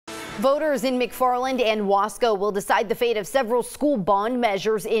Voters in McFarland and Wasco will decide the fate of several school bond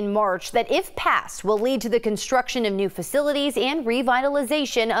measures in March that, if passed, will lead to the construction of new facilities and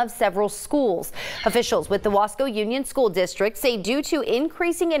revitalization of several schools. Officials with the Wasco Union School District say due to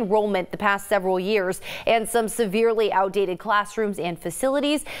increasing enrollment the past several years and some severely outdated classrooms and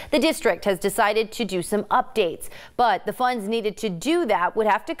facilities, the district has decided to do some updates. But the funds needed to do that would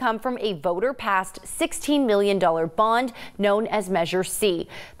have to come from a voter-passed $16 million bond known as Measure C.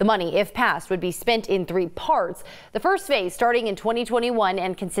 The money, if passed, would be spent in three parts. The first phase, starting in 2021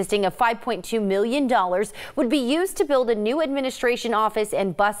 and consisting of $5.2 million, would be used to build a new administration office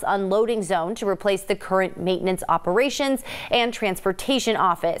and bus unloading zone to replace the current maintenance operations and transportation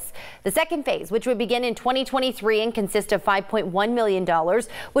office. The second phase, which would begin in 2023 and consist of $5.1 million,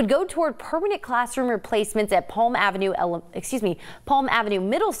 would go toward permanent classroom replacements at Palm Avenue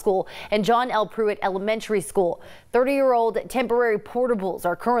Middle School and John L. Pruitt Elementary School. 30-year-old temporary portables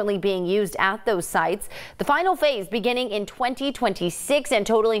are currently being used at those sites. The final phase, beginning in 2026 and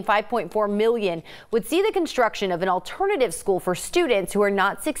totaling $5.4 million, would see the construction of an alternative school for students who are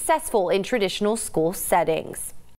not successful in traditional school settings.